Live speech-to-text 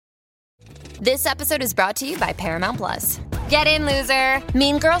This episode is brought to you by Paramount Plus. Get in, loser!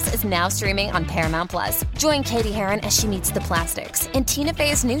 Mean Girls is now streaming on Paramount Plus. Join Katie Heron as she meets the plastics in Tina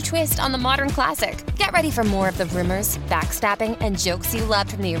Fey's new twist on the modern classic. Get ready for more of the rumors, backstabbing, and jokes you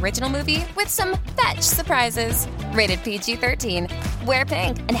loved from the original movie with some fetch surprises. Rated PG-13. Wear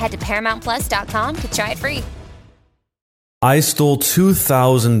pink and head to ParamountPlus.com to try it free. I stole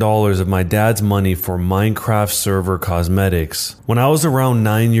 $2,000 of my dad's money for Minecraft server cosmetics. When I was around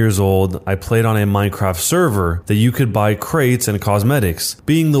 9 years old, I played on a Minecraft server that you could buy crates and cosmetics.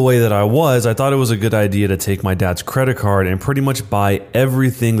 Being the way that I was, I thought it was a good idea to take my dad's credit card and pretty much buy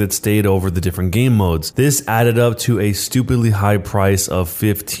everything that stayed over the different game modes. This added up to a stupidly high price of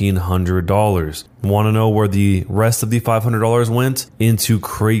 $1,500. Want to know where the rest of the $500 went? Into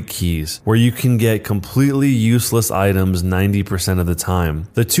crate keys, where you can get completely useless items 90% of the time.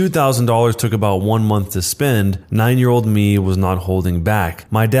 The $2,000 took about 1 month to spend. 9-year-old me was not holding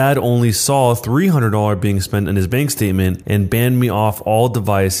back. My dad only saw $300 being spent in his bank statement and banned me off all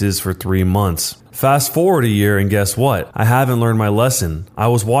devices for 3 months. Fast forward a year and guess what? I haven't learned my lesson. I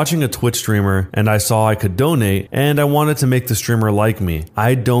was watching a Twitch streamer and I saw I could donate and I wanted to make the streamer like me.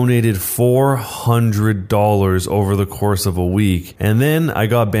 I donated $400 over the course of a week and then I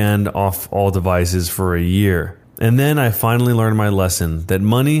got banned off all devices for a year. And then I finally learned my lesson that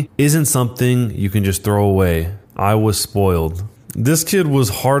money isn't something you can just throw away. I was spoiled. This kid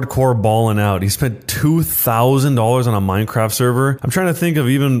was hardcore balling out. He spent $2,000 on a Minecraft server. I'm trying to think of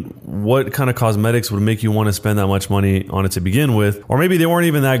even what kind of cosmetics would make you want to spend that much money on it to begin with. Or maybe they weren't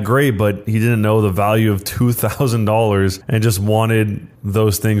even that great, but he didn't know the value of $2,000 and just wanted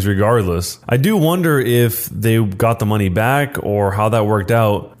those things regardless. I do wonder if they got the money back or how that worked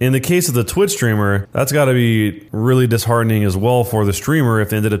out. In the case of the Twitch streamer, that's got to be really disheartening as well for the streamer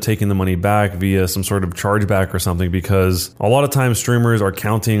if they ended up taking the money back via some sort of chargeback or something, because a lot of times streamers are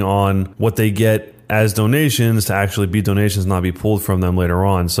counting on what they get as donations to actually be donations, not be pulled from them later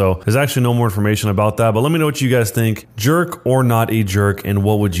on. So there's actually no more information about that, but let me know what you guys think. Jerk or not a jerk, and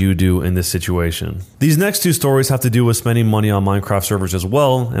what would you do in this situation? These next two stories have to do with spending money on Minecraft servers as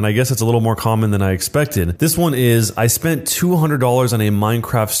well, and I guess it's a little more common than I expected. This one is, I spent $200 on a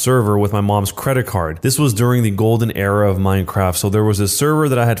Minecraft server with my mom's credit card. This was during the golden era of Minecraft, so there was a server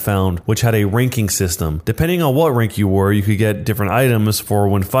that I had found which had a ranking system. Depending on what rank you were, you could get different items for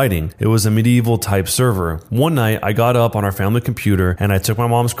when fighting. It was a medieval type server. One night I got up on our family computer and I took my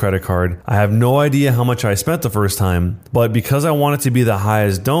mom's credit card. I have no idea how much I spent the first time, but because I wanted to be the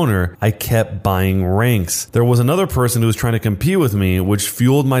highest donor, I kept buying ranks. There was another person who was trying to compete with me, which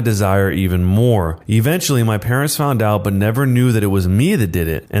fueled my desire even more. Eventually my parents found out but never knew that it was me that did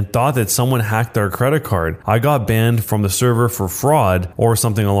it and thought that someone hacked our credit card. I got banned from the server for fraud or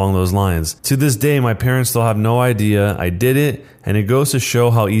something along those lines. To this day my parents still have no idea I did it, and it goes to show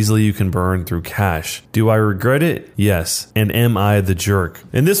how easily you can burn through cash. Do I regret it? Yes. And am I the jerk?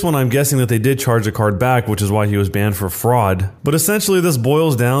 In this one, I'm guessing that they did charge the card back, which is why he was banned for fraud. But essentially, this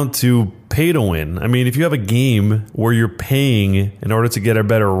boils down to pay to win. I mean, if you have a game where you're paying in order to get a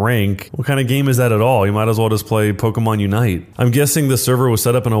better rank, what kind of game is that at all? You might as well just play Pokemon Unite. I'm guessing the server was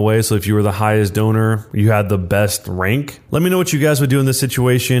set up in a way so if you were the highest donor, you had the best rank. Let me know what you guys would do in this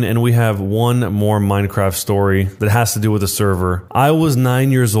situation, and we have one more Minecraft story that has to do with the server. I was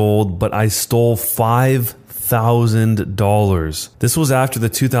 9 years old, but I stole $5,000. This was after the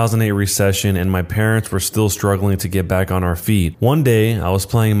 2008 recession and my parents were still struggling to get back on our feet. One day I was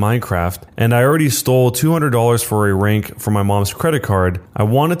playing Minecraft and I already stole $200 for a rank from my mom's credit card. I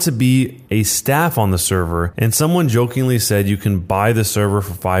wanted to be a staff on the server and someone jokingly said you can buy the server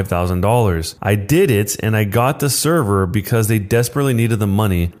for $5,000. I did it and I got the server because they desperately needed the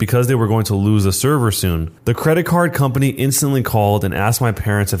money because they were going to lose the server soon. The credit card company instantly called and asked my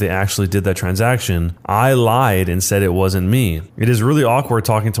parents if they actually did that transaction. I lied and said it wasn't me. It is really awkward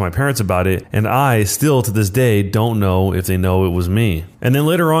talking to my parents about it, and I still to this day don't know if they know it was me. And then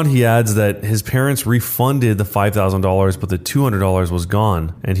later on he adds that his parents refunded the $5,000 but the $200 was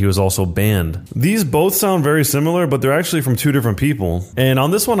gone and he was also banned. These both sound very similar, but they're actually from two different people. And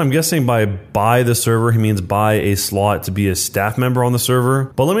on this one I'm guessing by buy the server he means buy a slot to be a staff member on the server.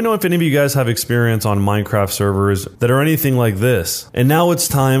 But let me know if any of you guys have experience on Minecraft servers that are anything like this. And now it's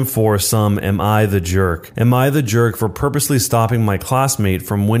time for some Am I the Jerk? Am I the jerk for purposely stopping my classmate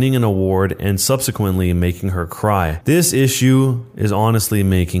from winning an award and subsequently making her cry? This issue is honestly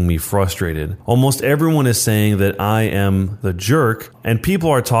making me frustrated. Almost everyone is saying that I am the jerk, and people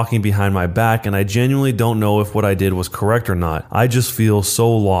are talking behind my back, and I genuinely don't know if what I did was correct or not. I just feel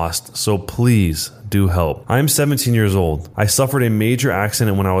so lost, so please do help. I am 17 years old. I suffered a major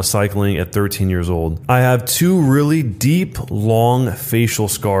accident when I was cycling at 13 years old. I have 2 really deep, long facial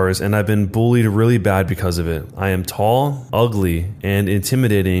scars, and I've been bullied really bad because of it. I am tall, ugly, and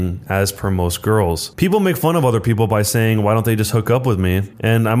intimidating as per most girls. People make fun of other people by saying, why don't they just hook up with me?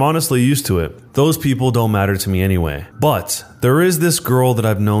 And I'm honestly used to it. Those people don't matter to me anyway. But there is this girl that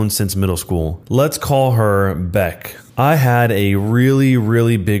I've known since middle school. Let's call her Beck. I had a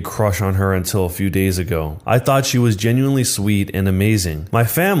really big crush on her until a few days ago. I thought she was genuinely sweet and amazing. My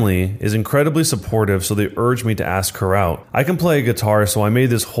family is incredibly supportive, so they urged me to ask her out. I can play a guitar, so I made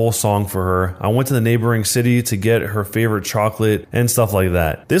this whole song for her. I went to the neighboring city to get her favorite chocolate and stuff like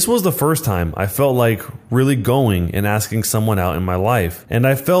that. This was the first time I felt like really going and asking someone out in my life. And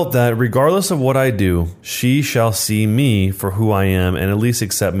I felt that regardless of what I do, she shall see me for who I am and at least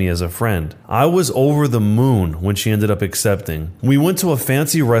accept me as a friend. I was over the moon when she ended up accepting. We went to a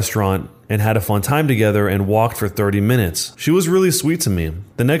fancy restaurant and had a fun time together and walked for 30 minutes. She was really sweet to me.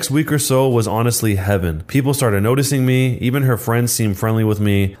 The next week or so was honestly heaven. People started noticing me, even her friends seemed friendly with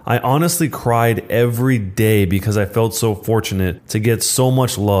me. I honestly cried every day because I felt so fortunate to get so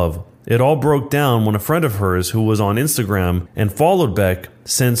much love. It all broke down when a friend of hers who was on Instagram and followed Beck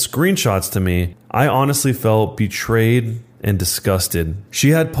sent screenshots to me. I honestly felt betrayed and disgusted. She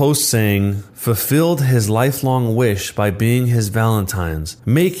had posts saying, fulfilled his lifelong wish by being his Valentine's,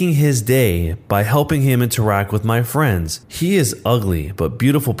 making his day by helping him interact with my friends. He is ugly, but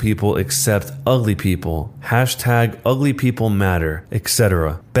beautiful people accept ugly people. Hashtag ugly people matter,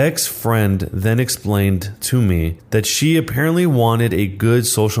 etc. Beck's friend then explained to me that she apparently wanted a good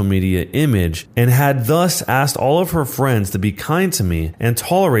social media image and had thus asked all of her friends to be kind to me and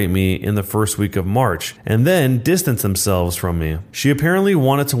tolerate me in the first week of March, and then distance themselves from me. She apparently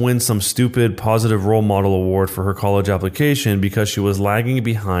wanted to win some stupid positive role model award for her college application because she was lagging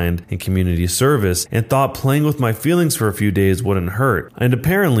behind in community service and thought playing with my feelings for a few days wouldn't hurt. And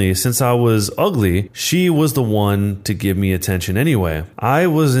apparently, since I was ugly, she was the one to give me attention anyway. I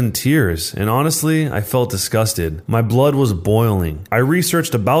was in tears, and honestly, I felt disgusted. My blood was boiling. I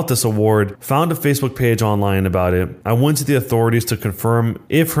researched about this award, found a Facebook page online about it. I went to the authorities to confirm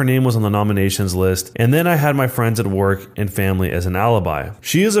if her name was on the nominations list, and then I had my friends at work and family as an alibi.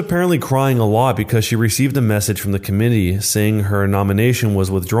 She is apparently crying a lot because she received a message from the committee saying her nomination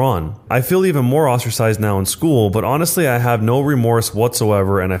was withdrawn. I feel even more ostracized now in school, but honestly I have no remorse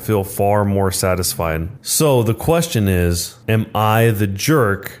whatsoever and I feel far more satisfied. So the question is, am I the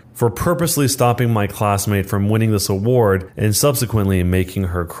jerk for purposely stopping my classmate from winning this award and subsequently making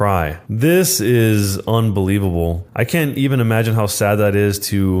her cry? This is unbelievable. I can't even imagine how sad that is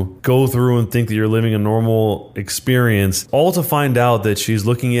to go through and think that you're living a normal experience, all to find out that she's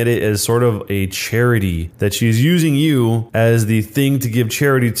looking at it as sort of a charity, that she's using you as the thing to give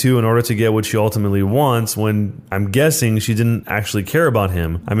charity to in order to get what she ultimately wants, when I'm guessing she didn't actually care about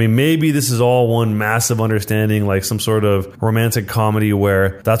him. I mean, maybe this is all one massive understanding, like some sort of romantic comedy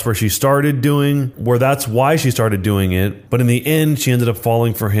where that's where that's why she started doing it, but in the end she ended up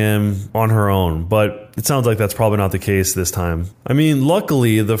falling for him on her own. But it sounds like that's probably not the case this time. I mean,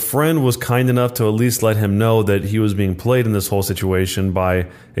 luckily the friend was kind enough to at least let him know that he was being played in this whole situation by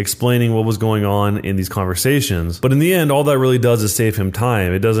explaining what was going on in these conversations. But in the end, all that really does is save him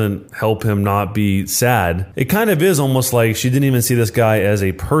time. It doesn't help him not be sad. It kind of is almost like she didn't even see this guy as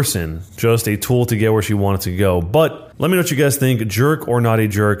a person, just a tool to get where she wanted to go. But let me know what you guys think, jerk or not a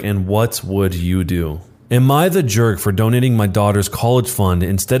jerk, and what would you do? Am I the jerk for donating my daughter's college fund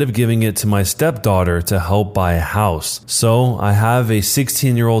instead of giving it to my stepdaughter to help buy a house? So, I have a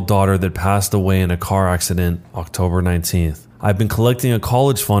 16-year-old daughter that passed away in a car accident October 19th. I've been collecting a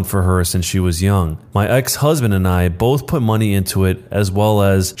college fund for her since she was young. My ex-husband and I both put money into it, as well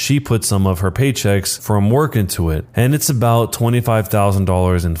as she put some of her paychecks from work into it, and it's about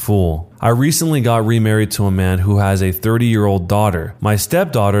 $25,000 in full. I recently got remarried to a man who has a 30-year-old daughter. My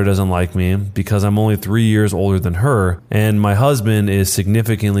stepdaughter doesn't like me because I'm only 3 years older than her, and my husband is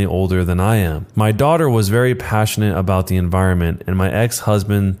significantly older than I am. My daughter was very passionate about the environment, and my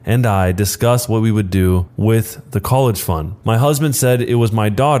ex-husband and I discussed what we would do with the college fund. My husband said it was my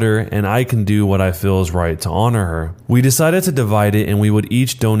daughter and I can do what I feel is right to honor her. We decided to divide it and we would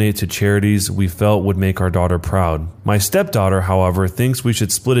each donate to charities we felt would make our daughter proud. My stepdaughter, however, thinks we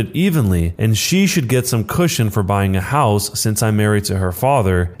should split it evenly and she should get some cushion for buying a house since I'm married to her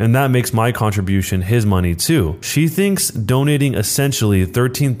father, and that makes my contribution his money too. She thinks donating essentially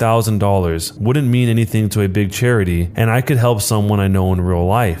 $13,000 wouldn't mean anything to a big charity and I could help someone I know in real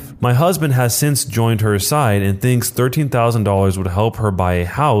life. My husband has since joined her side and thinks $13,000 would help her buy a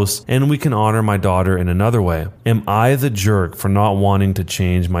house and we can honor my daughter in another way. Am I the jerk for not wanting to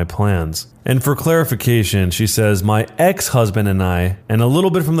change my plans? And for clarification, she says, my ex-husband and I, and a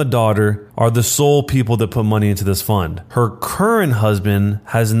little bit from the daughter, are the sole people that put money into this fund. Her current husband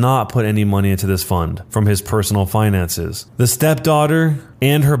has not put any money into this fund from his personal finances. The stepdaughter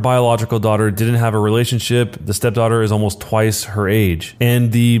and her biological daughter didn't have a relationship. The stepdaughter is almost twice her age.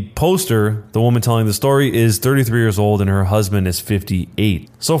 And the poster, the woman telling the story, is 33 years old and her husband is 58.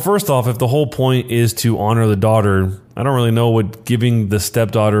 So first off, if the whole point is to honor the daughter, I don't really know what giving the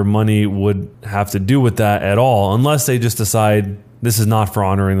stepdaughter money would have to do with that at all, unless they just decide this is not for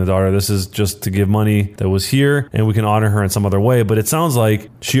honoring the daughter. This is just to give money that was here and we can honor her in some other way. But it sounds like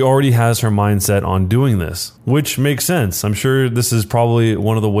she already has her mindset on doing this, which makes sense. I'm sure this is probably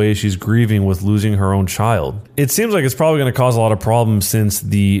one of the ways she's grieving with losing her own child. It seems like it's probably going to cause a lot of problems since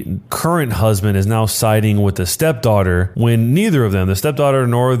the current husband is now siding with the stepdaughter when neither of them, the stepdaughter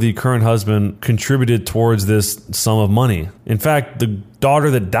nor the current husband, contributed towards this sum of money. In fact, the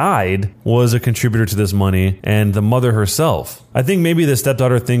daughter that died was a contributor to this money and the mother herself. I think maybe the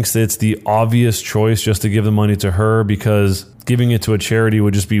stepdaughter thinks that it's the obvious choice just to give the money to her because giving it to a charity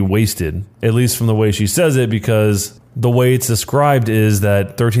would just be wasted, at least from the way she says it, because the way it's described is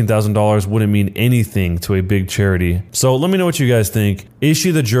that $13,000 wouldn't mean anything to a big charity. So let me know what you guys think. Is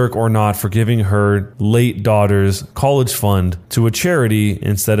she the jerk or not for giving her late daughter's college fund to a charity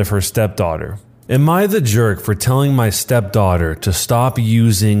instead of her stepdaughter? Am I the jerk for telling my stepdaughter to stop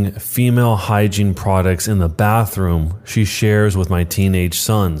using female hygiene products in the bathroom she shares with my teenage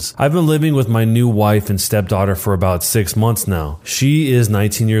sons? I've been living with my new wife and stepdaughter for about 6 months now. She is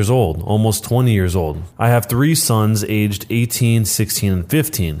 19 years old, almost 20 years old. I have 3 sons aged 18, 16, and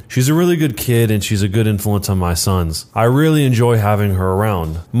 15. She's a really good kid and she's a good influence on my sons. I really enjoy having her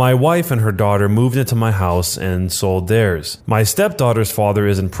around. My wife and her daughter moved into my house and sold theirs. My stepdaughter's father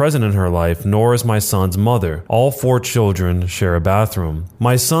isn't present in her life, nor is my son's mother. All 4 children share a bathroom.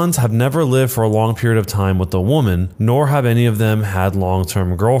 My sons have never lived for a long period of time with a woman, nor have any of them had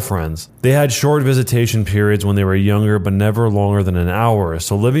long-term girlfriends. They had short visitation periods when they were younger, but never longer than an hour,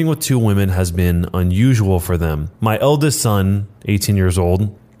 so living with 2 women has been unusual for them. My eldest son, 18 years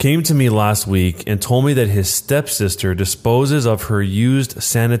old, came to me last week and told me that his stepsister disposes of her used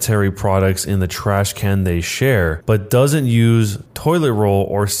sanitary products in the trash can they share, but doesn't use toilet roll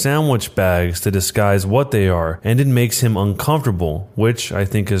or sandwich bags to disguise what they are, and it makes him uncomfortable, which I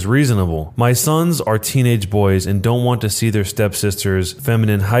think is reasonable. My sons are teenage boys and don't want to see their stepsister's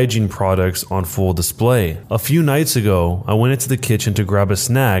feminine hygiene products on full display. A few nights ago, I went into the kitchen to grab a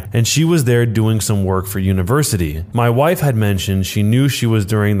snack and she was there doing some work for university. My wife had mentioned she knew she was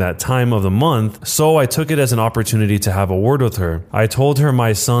during that time of the month, so I took it as an opportunity to have a word with her. I told her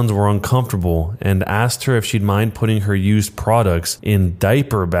my sons were uncomfortable and asked her if she'd mind putting her used products in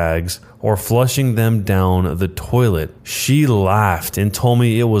diaper bags or flushing them down the toilet. She laughed and told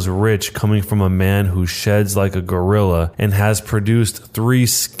me it was rich coming from a man who sheds like a gorilla and has produced 3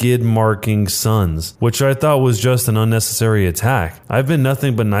 skid-marking sons, which I thought was just an unnecessary attack. I've been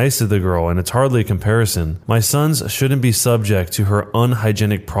nothing but nice to the girl, and it's hardly a comparison. My sons shouldn't be subject to her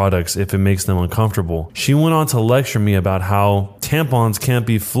unhygienic products if it makes them uncomfortable. She went on to lecture me about how tampons can't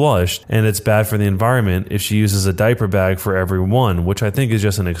be flushed and it's bad for the environment if she uses a diaper bag for every one, which I think is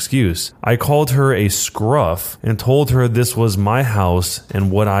just an excuse. I called her a scruff and told her this was my house and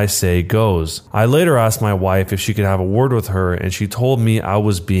what I say goes. I later asked my wife if she could have a word with her, and she told me I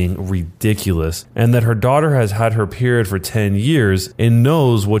was being ridiculous and that her daughter has had her period for 10 years and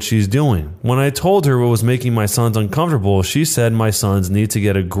knows what she's doing. When I told her what was making my sons uncomfortable, she said my sons need to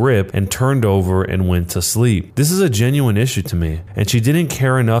get a grip and turned over and went to sleep. This is a genuine issue to me, and she didn't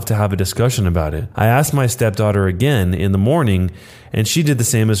care enough to have a discussion about it. I asked my stepdaughter again in the morning, and she did the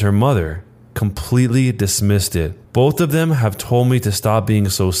same as her mother, completely dismissed it. Both of them have told me to stop being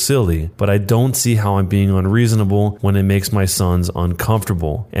so silly, but I don't see how I'm being unreasonable when it makes my sons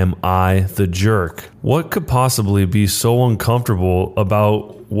uncomfortable. Am I the jerk? What could possibly be so uncomfortable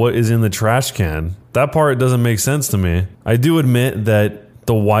about what is in the trash can? That part doesn't make sense to me. I do admit that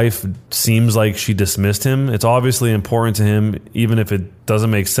the wife seems like she dismissed him. It's obviously important to him, even if it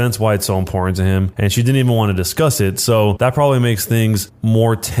doesn't make sense why it's so important to him. And she didn't even want to discuss it. So that probably makes things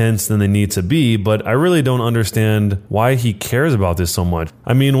more tense than they need to be. But I really don't understand why he cares about this so much.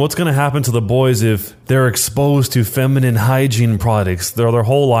 I mean, what's going to happen to the boys if they're exposed to feminine hygiene products? Their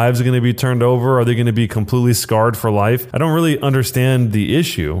whole lives going to be turned over? Are they going to be completely scarred for life? I don't really understand the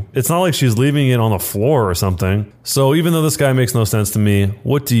issue. It's not like she's leaving it on the floor or something. So even though this guy makes no sense to me,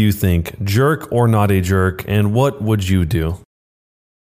 what do you think? Jerk or not a jerk? And what would you do?